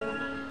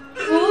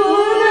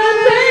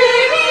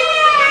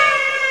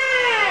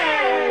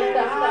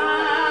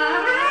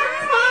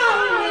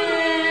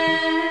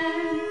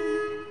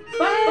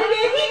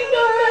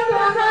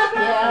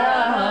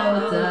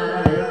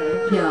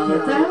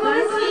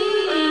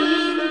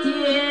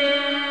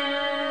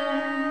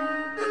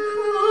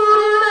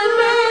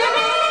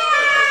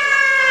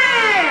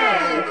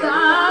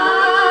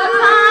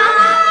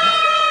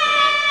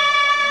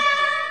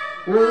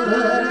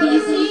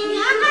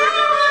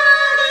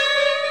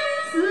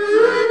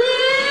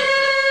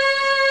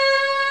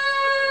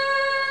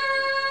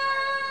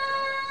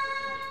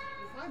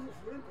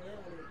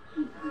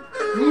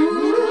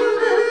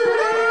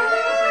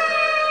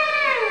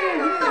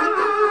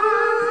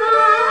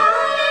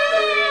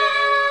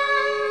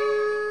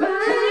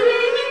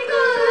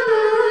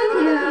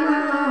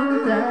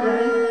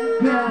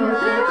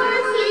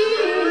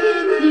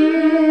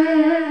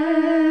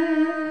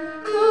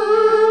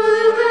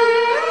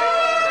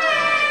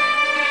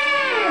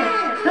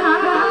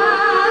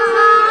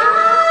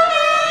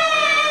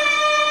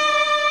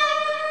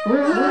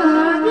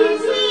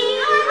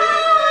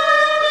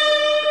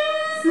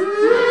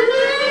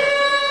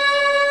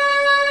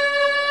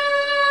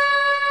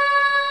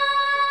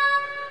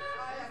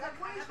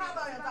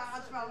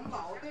吃饭，我们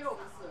闹得了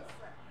不是？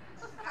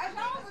开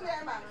小子的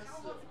办的事。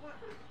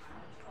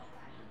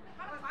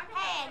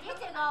哎，你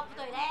这个不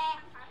对的，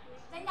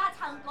人家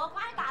唱歌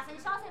管你大声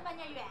小声嘛，人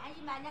家愿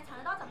意嘛，人家唱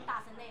得到这么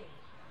大声的，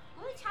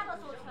鬼掐都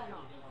说出来了。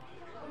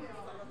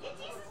你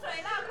几十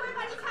岁了，鬼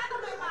把你掐到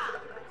没嘛？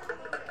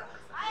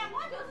哎呀，我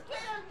就是觉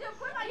得这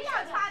鬼把你要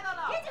掐到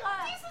了。你这个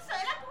几十岁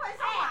了不会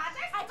说话，这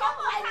是还中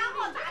国场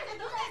合，大家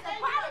都在这里。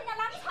管人家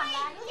啷个唱呢？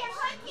你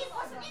可以听，不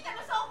是你这么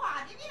说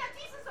话的，你都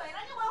几十岁了，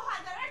你文化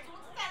在哪儿，素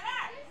质在哪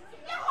儿？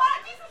你活了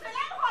几十岁两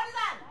个活的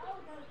人，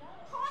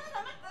活得这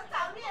么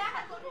仗义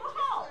还不如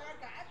猴。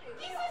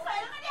几十岁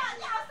了，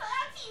你要受要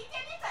提意见，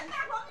你正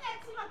大光明来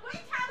提嘛，鬼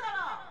掐到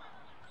了，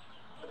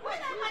鬼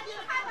能把你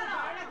掐到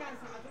了。来干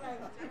啥子来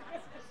了？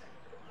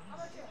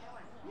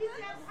你这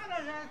他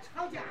那是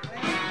吵架嘞？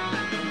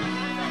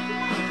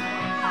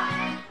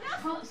要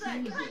是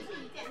你可以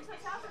提意见，你说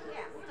小声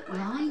点。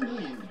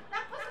那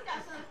不是叫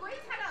是鬼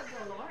掐到肉，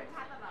肉儿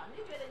掐到了。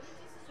你觉得你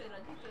几十岁了，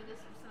你觉得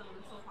是不是能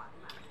说话的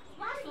嘛？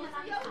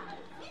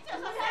你就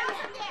说小声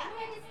点。因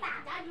为你是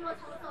大家娱乐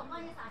场所，我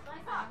也啥说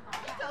啥。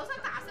你就说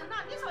大声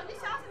了，你说你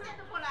小声点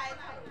都不来，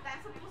但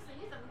是不是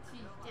你这么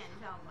提意见，你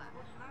晓得吗？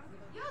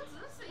有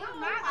知识有文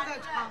化的人，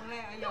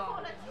你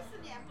活了几十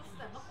年，不是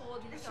这么活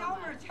的。小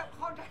妹儿才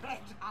跑这儿来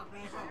唱的。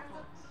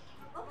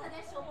我不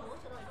在学过，我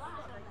学了多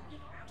少年？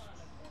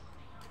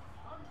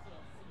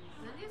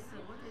真的是，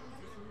我觉得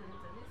这些人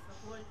真的是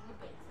活了一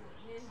辈子，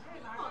连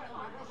哪个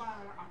把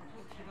二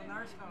胡提到哪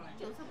儿去了？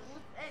就是不，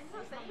哎，你说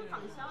声音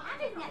放小。他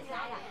就人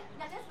家呀，人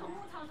家这是公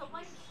共场所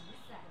管你屁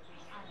事。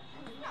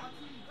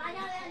那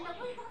人家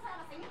鬼工厂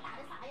那个声音大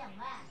的啥样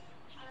嘛？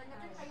人家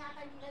整个牙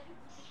等你的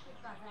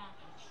啥子？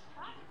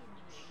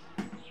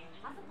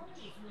他是我们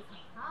艺术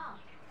场。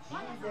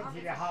人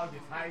提的好就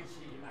采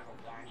起那个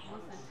关系。不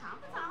是唱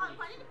不唱好，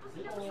关键你不是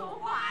这么说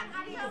话，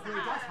他的国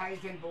家财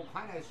政拨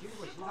款来修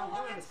个欣赏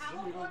公园，市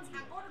民的。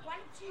我管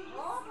你屁事！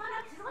我管他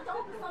屁事，我就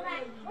不说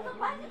嘞，我说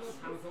管你屁事，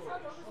我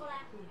就不说嘞。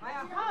哎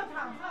呀，好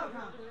唱好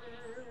唱，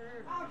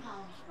好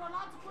唱！说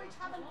老子鬼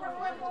掐灯管，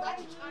我也不让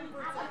你唱一会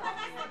儿。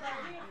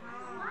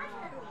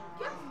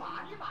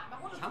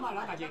枪嘛，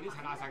老大姐，你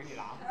唱哪啥给你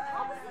拉？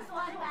我不是说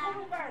的吗？我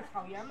们这儿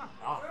抽烟嘛。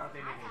啊，好，对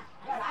对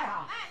对，来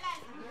哈。来，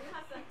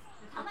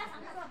唱吧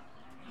唱吧，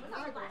不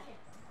唱没关系。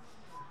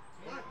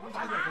你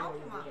大姐给我一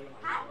个。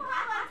好不好？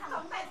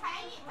重在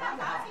参与，他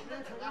高兴的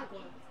这个。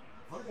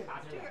后头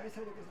大姐。不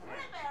能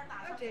贝尔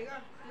大。这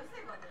个。就是这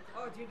个。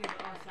哦，就这个，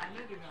哦，下面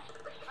这个，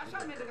啊，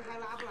上面这个还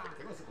拉不拉？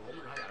这个是歌名，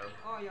他要。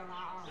哦，要拉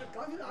啊。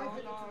高兴拉一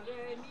下。哆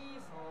来咪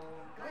嗦。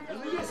这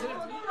个也是。对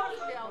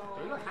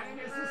了，看的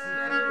是是。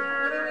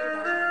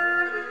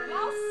老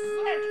师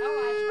来开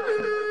玩笑。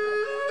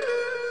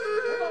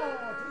哦，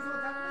听说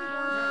在微博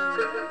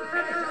上开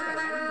的小菜单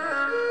的。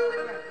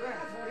对，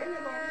昨天那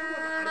个美国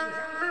大理想。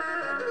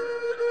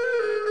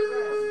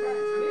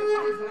没放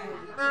出来。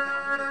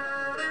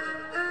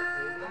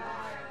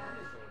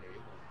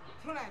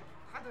出来，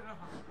他这个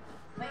好。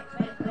喂，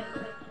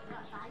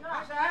老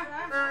师。